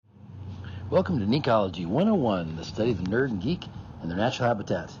Welcome to Necology 101, the study of the nerd and geek and their natural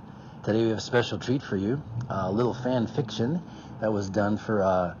habitat. Today we have a special treat for you, a little fan fiction that was done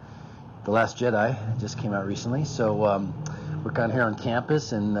for The Last Jedi. It just came out recently. So we're kind of here on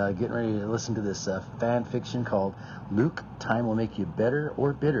campus and getting ready to listen to this fan fiction called Luke, Time Will Make You Better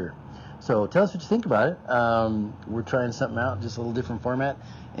or Bitter. So tell us what you think about it. We're trying something out, just a little different format,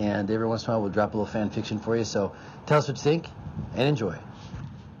 and every once in a while we'll drop a little fan fiction for you. So tell us what you think and enjoy.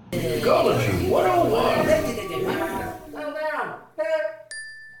 Necology 101.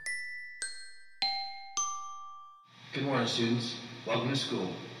 Good morning, students. Welcome to school.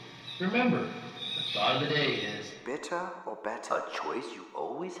 Remember, the thought of the day is bitter or better? A choice you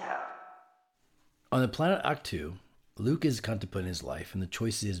always have. On the planet Ahch-To, Luke is contemplating his life and the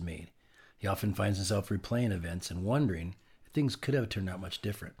choices he has made. He often finds himself replaying events and wondering if things could have turned out much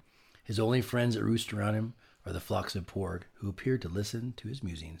different. His only friends that roost around him are the flocks of Porg, who appear to listen to his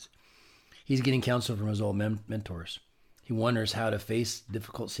musings. He's getting counsel from his old mentors. He wonders how to face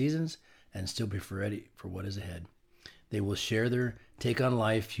difficult seasons and still be ready for what is ahead. They will share their take on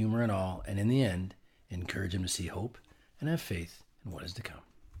life, humor and all, and in the end, encourage him to see hope and have faith in what is to come.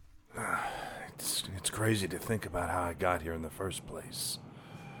 It's crazy to think about how I got here in the first place.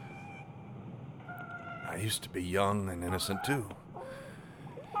 I used to be young and innocent too.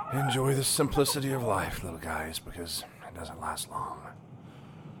 Enjoy the simplicity of life, little guys, because it doesn't last long.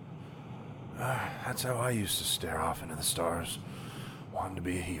 That's how I used to stare off into the stars, wanting to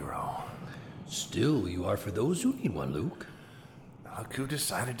be a hero. Still, you are for those who need one, Luke. Look who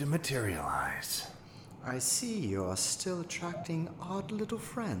decided to materialize. I see you're still attracting odd little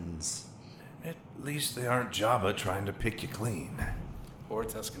friends. At least they aren't Jabba trying to pick you clean. Or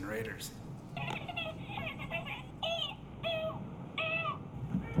Tusken Raiders.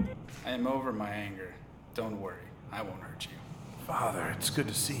 I am over my anger. Don't worry, I won't hurt you. Father, it's good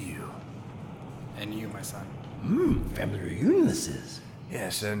to see you. And you, my son. Family reunion this is.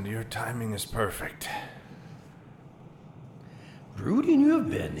 Yes, and your timing is perfect. Brooding you have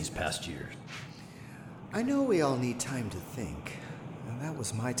been these past years. I know we all need time to think, and that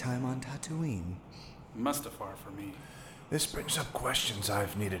was my time on Tatooine. Mustafar for me. This brings up questions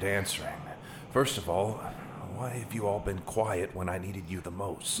I've needed answering. First of all, why have you all been quiet when I needed you the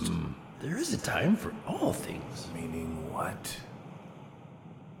most? There is a time for all things. Meaning what?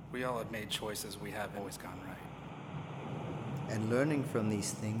 We all have made choices we haven't always gone right. And learning from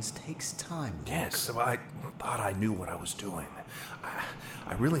these things takes time. Yes, so I thought I knew what I was doing.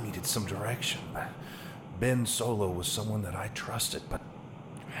 I really needed some direction. Ben Solo was someone that I trusted, but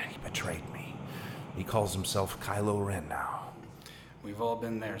he betrayed me. He calls himself Kylo Ren now. We've all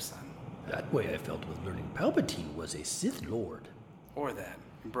been there, son. That way I felt with learning Palpatine was a Sith Lord. Or that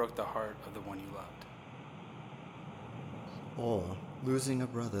you broke the heart of the one you loved. Or losing a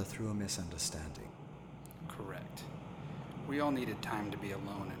brother through a misunderstanding. Correct. We all needed time to be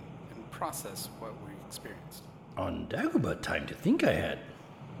alone and process what we experienced. On Dagobah, time to think I had.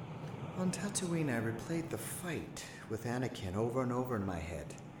 On Tatooine, I replayed the fight with Anakin over and over in my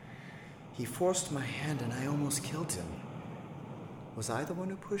head. He forced my hand and I almost killed him. Was I the one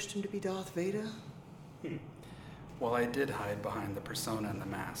who pushed him to be Darth Vader? While I did hide behind the persona and the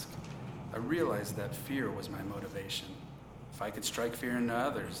mask, I realized that fear was my motivation. If I could strike fear into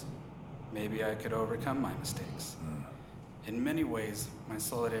others, maybe I could overcome my mistakes. In many ways, my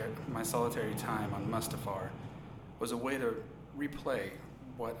solitary time on Mustafar was a way to replay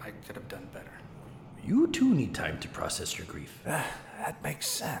what I could have done better. You too need time to process your grief. That makes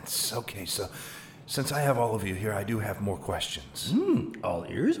sense. Okay, so since I have all of you here, I do have more questions. All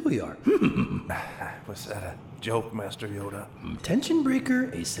ears we are. Was that a joke, Master Yoda? Tension breaker,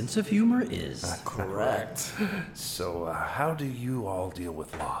 a sense of humor is. Correct. So, how do you all deal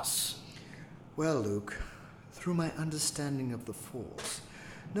with loss? Well, Luke, through my understanding of the Force,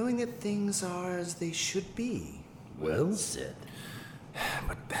 knowing that things are as they should be. Well said.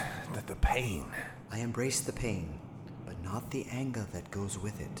 But the pain. I embrace the pain, but not the anger that goes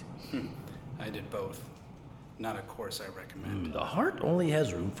with it. I did both. Not a course I recommend. The heart only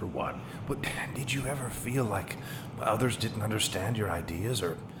has room for one. But did you ever feel like others didn't understand your ideas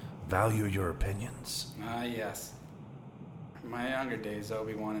or value your opinions? Ah, yes. In my younger days,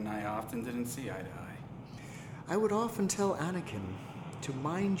 Obi-Wan and I often didn't see eye to eye. I would often tell Anakin to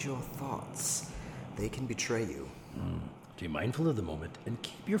mind your thoughts. They can betray you. Be mindful of the moment and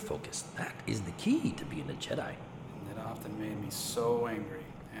keep your focus. That is the key to being a Jedi. And it often made me so angry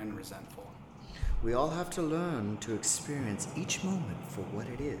and resentful. We all have to learn to experience each moment for what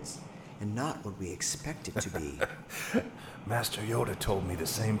it is, and not what we expect it to be. Master Yoda told me the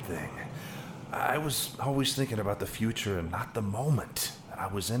same thing. I was always thinking about the future and not the moment. I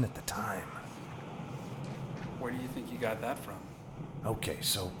was in at the time. Where do you think you got that from? Okay,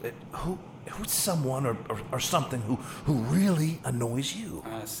 so who's someone or something who really annoys you?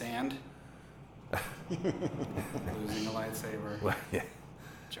 Sand. Losing a lightsaber. Well, yeah.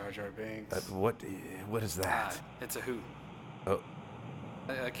 Jar Jar Binks. What is that? It's a hoot. Oh,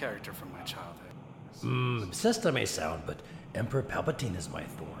 A character from my childhood. Obsessed I may sound, but Emperor Palpatine is my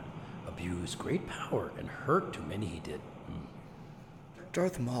thorn. Abused great power and hurt too many he did.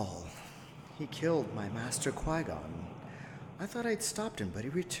 Darth Maul. He killed my master Qui-Gon. I thought I'd stopped him, but he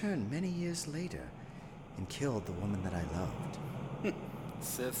returned many years later and killed the woman that I loved.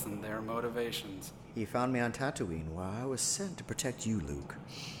 Siths and their motivations. He found me on Tatooine, where I was sent to protect you, Luke.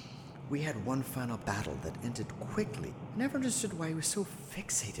 We had one final battle that ended quickly. I never understood why he was so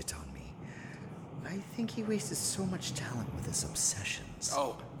fixated on me. I think he wasted so much talent with his obsessions.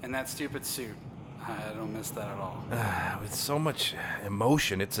 Oh, and that stupid suit. I don't miss that at all. with so much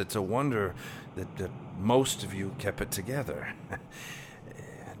emotion, it's a wonder that most of you kept it together.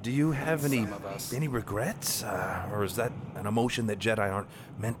 Do you have Some of us. any regrets, or is that an emotion that Jedi aren't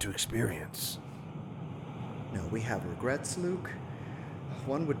meant to experience? No, we have regrets, Luke.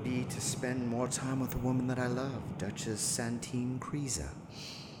 One would be to spend more time with the woman that I love, Duchess Santine Kryza.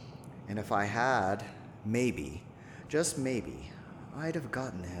 And if I had, maybe, just maybe, I'd have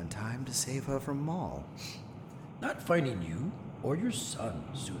gotten there in time to save her from Maul. Not finding you or your son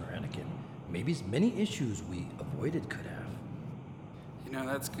sooner, Anakin. Maybe as many issues we avoided could have. You know,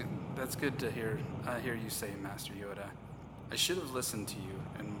 that's good. That's good to hear. I hear you say, Master Yoda. I should have listened to you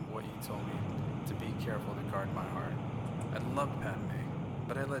and what you told me to be careful to guard my heart. I loved Padme,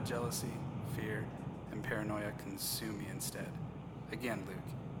 but I let jealousy, fear, and paranoia consume me instead. Again, Luke,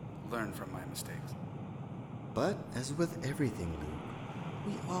 learn from my mistakes. But as with everything, Luke,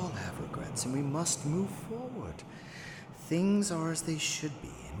 we all have regrets and we must move forward. Things are as they should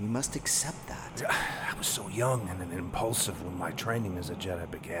be, and we must accept that. I was so young and impulsive when my training as a Jedi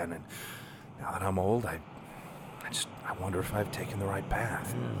began, and now that I'm old, I wonder if I've taken the right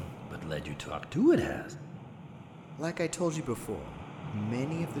path. But led you to Ahch-To it has. Like I told you before,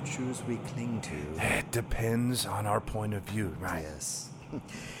 many of the truths we cling to... It depends on our point of view, right? Yes.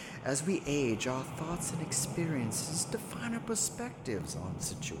 As we age, our thoughts and experiences define our perspectives on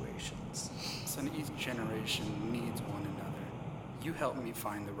situations. So each generation needs one another. You helped me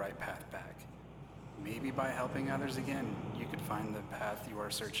find the right path back. Maybe by helping others again, you could find the path you are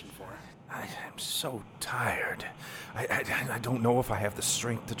searching for. I am so tired. I don't know if I have the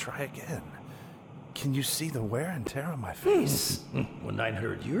strength to try again. Can you see the wear and tear on my face? When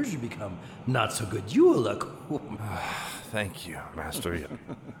 900 years you become not so good, you will look. Thank you, Master.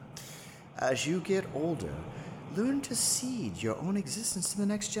 As you get older, learn to seed your own existence to the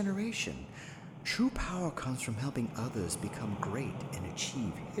next generation. True power comes from helping others become great and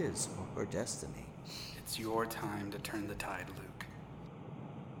achieve his or her destiny. It's your time to turn the tide, Luke.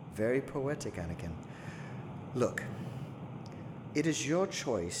 Very poetic, Anakin. Look, it is your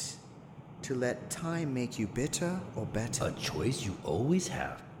choice to let time make you bitter or better. A choice you always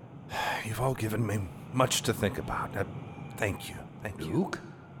have. You've all given me much to think about. Thank you. Thank you. Luke?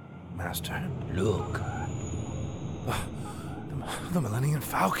 Master. Luke. The Millennium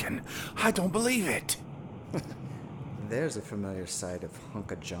Falcon. I don't believe it. There's a familiar sight of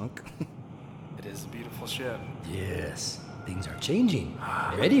hunk of junk. It is a beautiful ship. Yes, things are changing.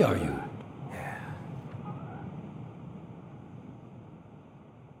 Ready are you?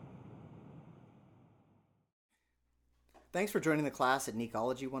 Thanks for joining the class at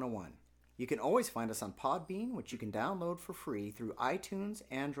Necology 101. You can always find us on Podbean, which you can download for free through iTunes,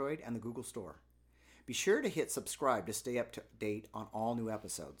 Android, and the Google Store. Be sure to hit subscribe to stay up to date on all new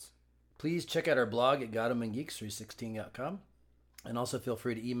episodes. Please check out our blog at GodamandGeeks316.com. And also feel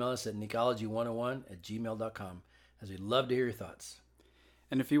free to email us at necology101@gmail.com, as we'd love to hear your thoughts.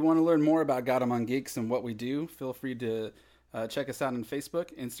 And if you want to learn more about God Among Geeks and what we do, feel free to check us out on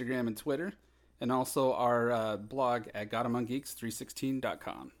Facebook, Instagram, and Twitter. And also our blog at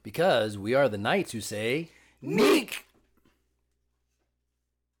GodAmongGeeks316.com. Because we are the knights who say, Neek!